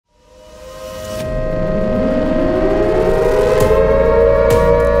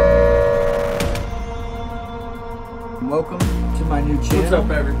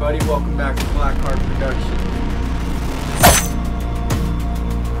everybody? Welcome back to Blackheart Production.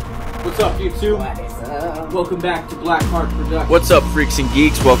 What's up, YouTube? What is up? Welcome back to Blackheart Production. What's up, freaks and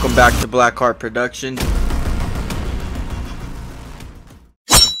geeks? Welcome back to Blackheart Production.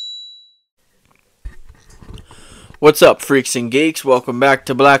 What's up, freaks and geeks? Welcome back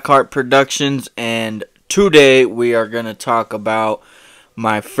to Blackheart Productions, and today we are going to talk about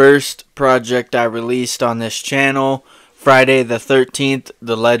my first project I released on this channel, Friday the 13th,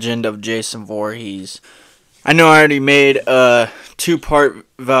 The Legend of Jason Voorhees. I know I already made a two-part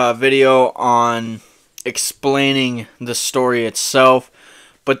video on explaining the story itself,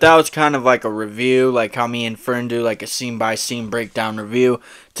 but that was kind of like a review, like how me and Fern do like a scene-by-scene breakdown review.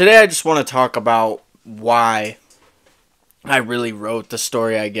 Today I just want to talk about why I really wrote the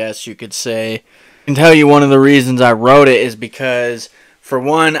story, I guess you could say. I can tell you one of the reasons I wrote it is because, for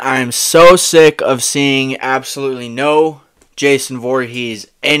one, I'm so sick of seeing absolutely no Jason Voorhees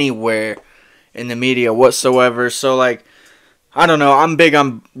anywhere in the media whatsoever. So, like, I don't know, I'm big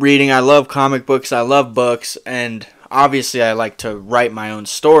on reading. I love comic books, I love books, and obviously I like to write my own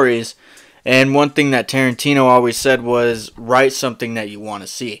stories. And one thing that Tarantino always said was, write something that you want to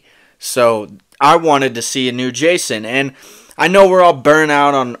see. So I wanted to see a new Jason, and I know we're all burnt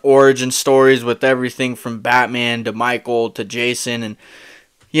out on origin stories with everything from Batman to Michael to Jason, and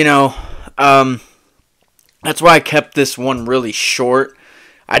you know, that's why I kept this one really short.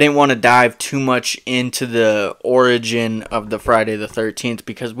 I didn't want to dive too much into the origin of the Friday the 13th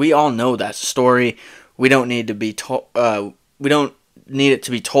because we all know that story. We don't need to be we don't need it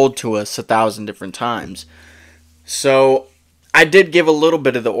to be told to us 1,000 different times. So I did give a little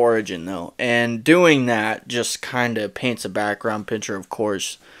bit of the origin, though, and doing that just kind of paints a background picture, of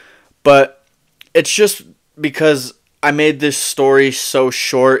course. But it's just because I made this story so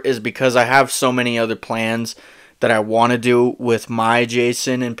short is because I have so many other plans that I want to do with my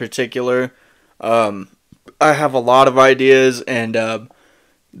Jason in particular. I have a lot of ideas, and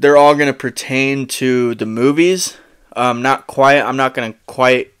they're all going to pertain to the movies. I'm not going to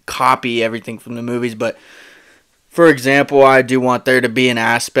quite copy everything from the movies, but for example, I do want there to be an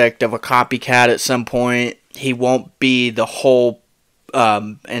aspect of a copycat at some point. He won't be the whole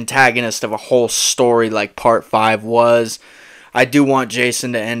antagonist of a whole story like Part 5 was. I do want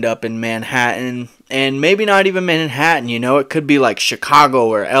Jason to end up in Manhattan, and maybe not even Manhattan, you know. It could be like Chicago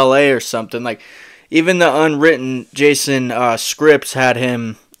or LA or something. Like, even the unwritten Jason scripts had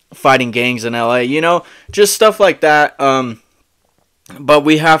him fighting gangs in LA, you know. Just stuff like that. But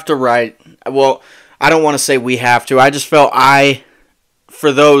we have to write, well, I don't want to say we have to. I just felt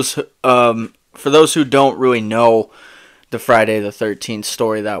for those who don't really know the Friday the 13th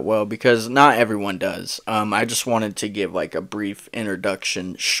story that well, because not everyone does. I just wanted to give like a brief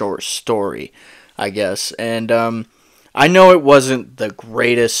introduction, short story, I guess. And I know it wasn't the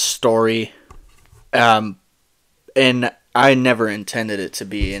greatest story, and I never intended it to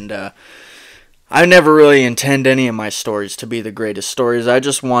be, and I never really intend any of my stories to be the greatest stories. I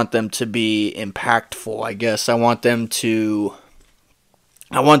just want them to be impactful, I guess. I want them to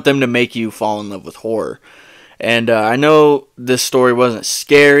make you fall in love with horror. And I know this story wasn't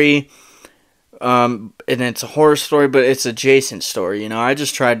scary, and it's a horror story, but it's a Jason story, you know. I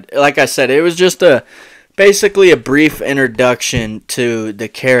just tried, like I said, it was just basically a brief introduction to the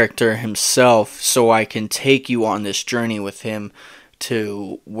character himself, so I can take you on this journey with him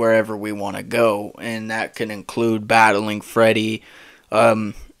to wherever we want to go, and that can include battling Freddy.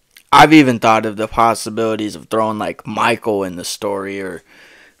 I've even thought of the possibilities of throwing like Michael in the story, or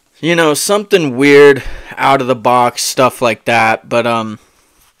you know, something weird, out of the box stuff like that. But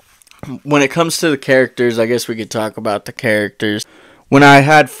when it comes to the characters, I guess we could talk about the characters. When I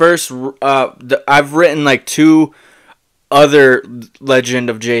had first I've written like 2 other Legend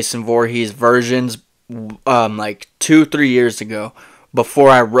of Jason Voorhees versions like 2-3 years ago, before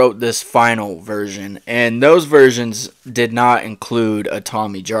I wrote this final version, and those versions did not include a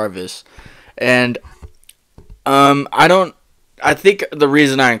Tommy Jarvis. And I think the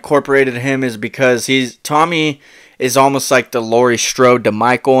reason I incorporated him is because Tommy is almost like the Laurie Strode to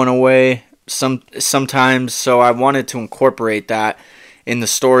Michael in a way sometimes, so I wanted to incorporate that in the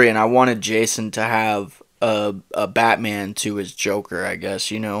story, and I wanted Jason to have a Batman to his Joker, I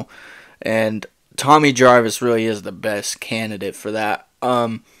guess, you know. And Tommy Jarvis really is the best candidate for that.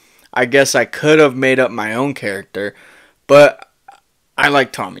 I guess I could have made up my own character, but I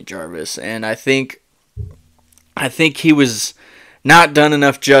like Tommy Jarvis, and I think he was not done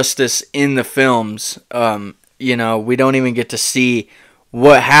enough justice in the films. You know, we don't even get to see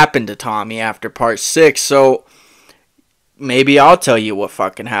what happened to Tommy after Part 6, so maybe I'll tell you what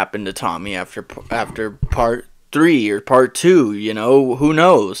fucking happened to Tommy after Part 3 or part 2, who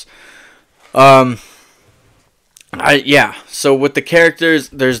knows. So with the characters,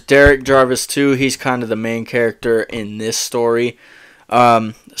 there's Derek Jarvis too. He's kind of the main character in this story.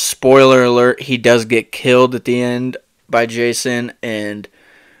 Spoiler alert, he does get killed at the end by Jason, and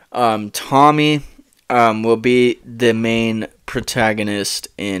Tommy will be the main protagonist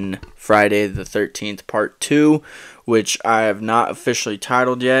in Friday the 13th Part 2, which I have not officially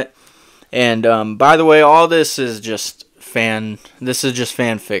titled yet. And by the way, all this is just fan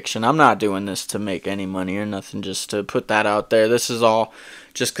fiction. I'm not doing this to make any money or nothing, just to put that out there. This is all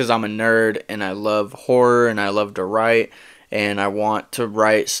just because I'm a nerd and I love horror and I love to write, and I want to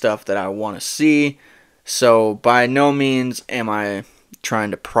write stuff that I want to see. So by no means am I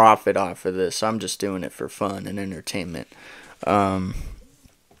trying to profit off of this. I'm just doing it for fun and entertainment.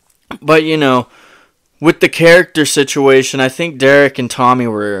 But with the character situation, I think Derek and Tommy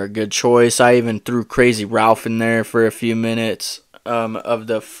were a good choice. I even threw Crazy Ralph in there for a few minutes of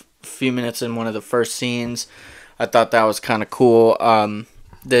the few minutes in one of the first scenes. I thought that was kind of cool.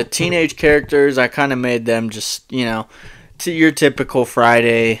 The teenage characters, I kind of made them just, to your typical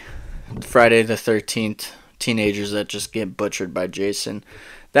Friday the 13th teenagers that just get butchered by Jason.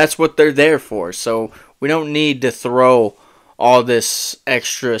 That's what they're there for. So we don't need to throw all this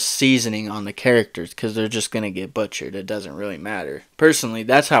extra seasoning on the characters because they're just going to get butchered. It doesn't really matter. Personally,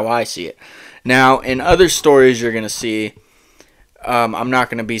 that's how I see it. Now, in other stories you're going to see, I'm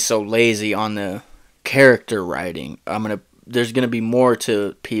not going to be so lazy on the character writing. There's going to be more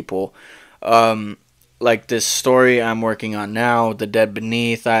to people. Like this story I'm working on now, The Dead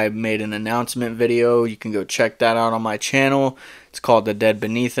Beneath, I made an announcement video. You can go check that out on my channel. It's called The Dead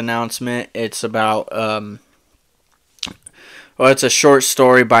Beneath Announcement. It's about, it's a short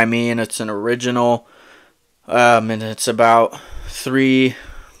story by me, and it's an original. And it's about 3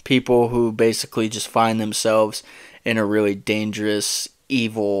 people who basically just find themselves in a really dangerous,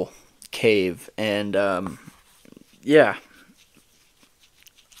 evil cave. And,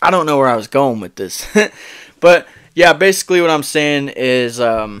 I don't know where I was going with this. But, yeah, basically what I'm saying is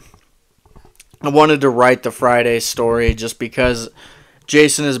I wanted to write the Friday story just because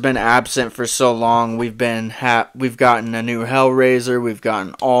Jason has been absent for so long. We've gotten a new Hellraiser. We've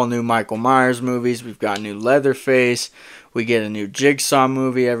gotten all new Michael Myers movies. We've got new Leatherface. We get a new Jigsaw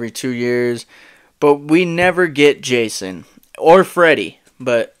movie every 2 years. But we never get Jason or Freddy.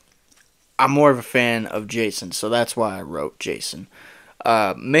 But I'm more of a fan of Jason, so that's why I wrote Jason.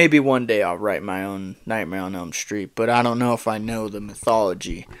 Maybe one day I'll write my own Nightmare on Elm Street, but I don't know if I know the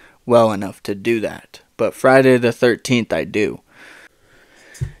mythology well enough to do that. But Friday the 13th I do.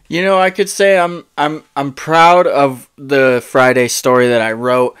 I could say I'm proud of the Friday story that I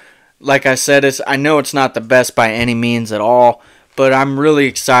wrote. Like I said, I know it's not the best by any means at all, but I'm really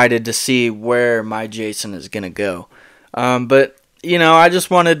excited to see where my Jason is going to go. But I just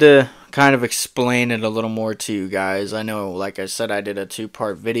wanted to kind of explain it a little more to you guys. I know, like I said, I did a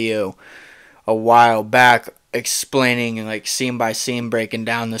 2-part video a while back explaining, like, scene by scene, breaking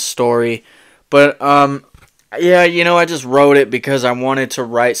down the story. But, I just wrote it because I wanted to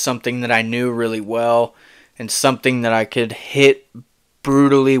write something that I knew really well and something that I could hit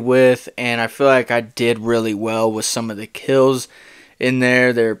brutally with, and I feel like I did really well with some of the kills in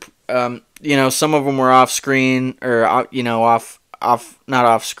there. They're, some of them were off screen, or, not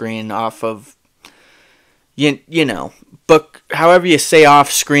off screen, off of, book, however you say off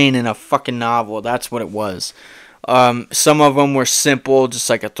screen in a fucking novel, that's what it was. Some of them were simple,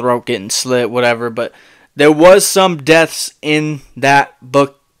 just like a throat getting slit, whatever, but there was some deaths in that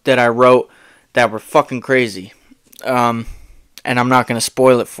book that I wrote that were fucking crazy. And I'm not going to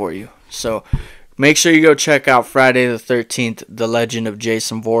spoil it for you. So make sure you go check out Friday the 13th, The Legend of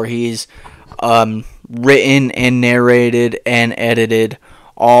Jason Voorhees. Written and narrated and edited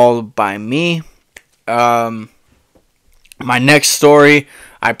all by me. My next story,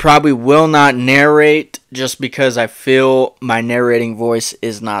 I probably will not narrate just because I feel my narrating voice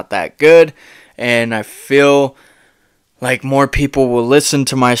is not that good, and I feel like more people will listen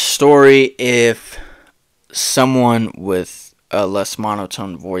to my story if someone with a less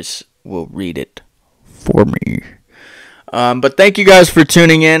monotone voice will read it for me. But thank you guys for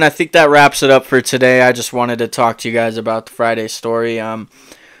tuning in. I think that wraps it up for today. I just wanted to talk to you guys about the Friday story. I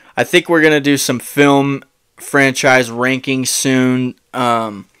think we're going to do some film franchise rankings soon.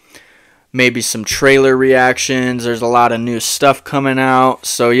 Maybe some trailer reactions. There's a lot of new stuff coming out.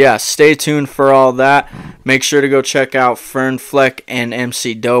 So, yeah, stay tuned for all that. Make sure to go check out Fern Fleck and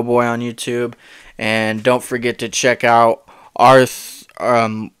MC Doughboy on YouTube. And don't forget to check out us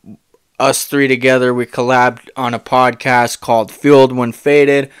 3 together. We collabed on a podcast called Fueled When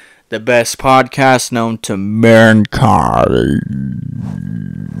Faded. the best podcast known to mankind.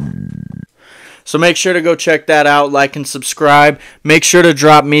 So make sure to go check that out, like and subscribe. Make sure to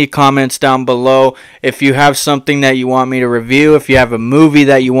drop me comments down below if you have something that you want me to review. If you have a movie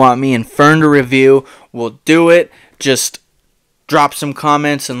that you want me and Fern to review, we'll do it. Just drop some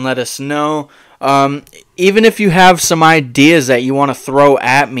comments and let us know. Even if you have some ideas that you want to throw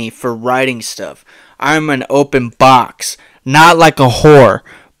at me for writing stuff, I'm an open box. Not like a whore,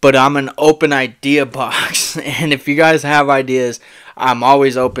 but I'm an open idea box. And if you guys have ideas, I'm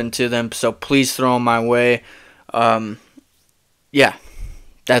always open to them, so please throw them my way. Yeah,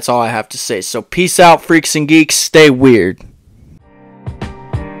 that's all I have to say. So peace out, freaks and geeks. Stay weird.